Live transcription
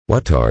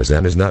What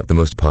Tarzan is not the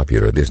most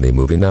popular Disney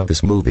movie. Now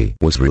this movie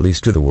was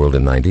released to the world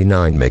in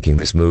 '99, making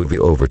this movie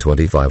over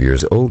 25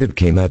 years old. It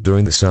came out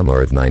during the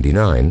summer of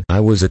 '99. I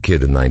was a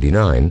kid in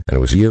 '99 and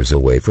was years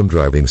away from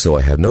driving, so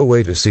I had no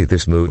way to see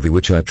this movie,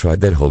 which I tried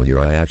that whole year.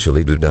 I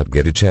actually did not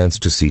get a chance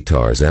to see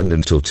Tarzan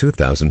until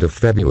 2000 of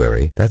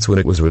February. That's when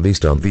it was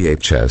released on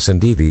VHS and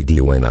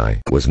DVD when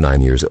I was 9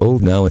 years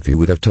old. Now if you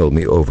would have told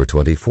me over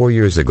 24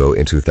 years ago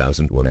in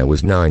 2000 when I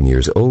was 9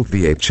 years old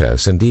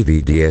VHS and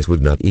DVDs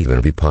would not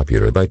even be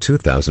popular by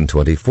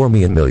 2024,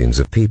 me and millions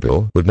of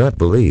people would not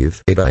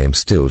believe it. I am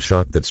still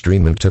shocked that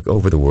streaming took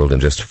over the world in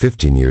just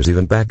 15 years.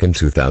 Even back in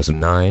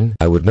 2009,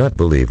 I would not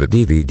believe that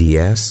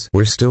DVDs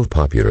were still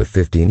popular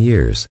 15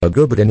 years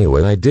ago. But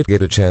anyway, I did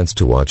get a chance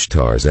to watch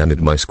Tarzan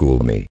at my school.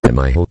 Me and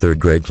my whole third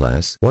grade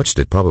class watched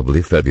it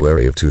probably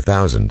February of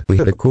 2000. We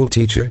had a cool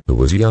teacher who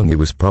was young. He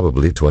was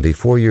probably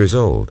 24 years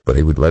old, but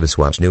he would let us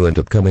watch new and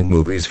upcoming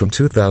movies from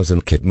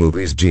 2000, kid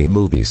movies, G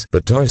movies.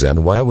 But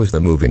Tarzan, why was the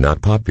movie not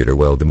popular?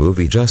 Well, the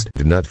movie just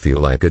did not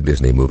feel like a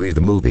Disney movie. The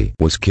movie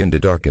was kinda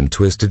dark and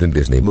twisted, and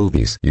Disney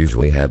movies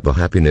usually have the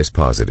happiness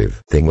positive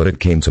thing when it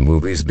came to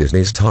movies.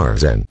 Disney's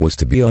Tarzan was,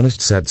 to be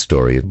honest, sad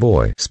story. A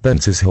boy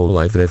spends his whole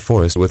life in a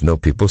forest with no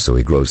people, so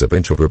he grows up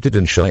introverted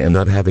and shy and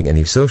not having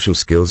any social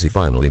skills. He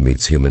finally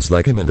meets humans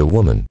like him and a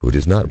woman who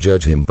does not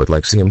judge him but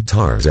likes him.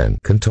 Tarzan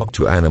can talk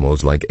to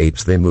animals like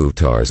apes. They move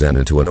Tarzan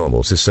into a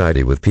normal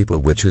society with people,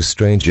 which is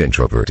strange.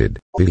 Introverted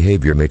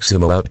behavior makes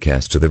him an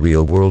outcast to the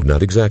real world,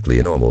 not exactly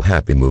a normal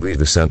happy movie.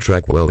 The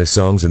soundtrack, well, the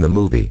songs in the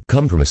movie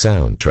come from a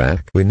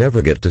soundtrack. We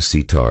never get to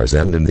see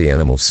Tarzan and the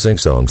animals sing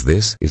songs.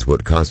 This is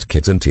what caused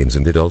kids and teens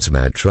and adults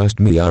mad. Trust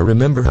me, I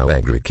remember how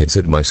angry kids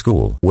at my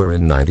school were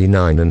in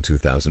 '99 and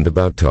 2000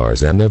 about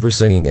Tarzan never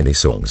singing any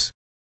songs.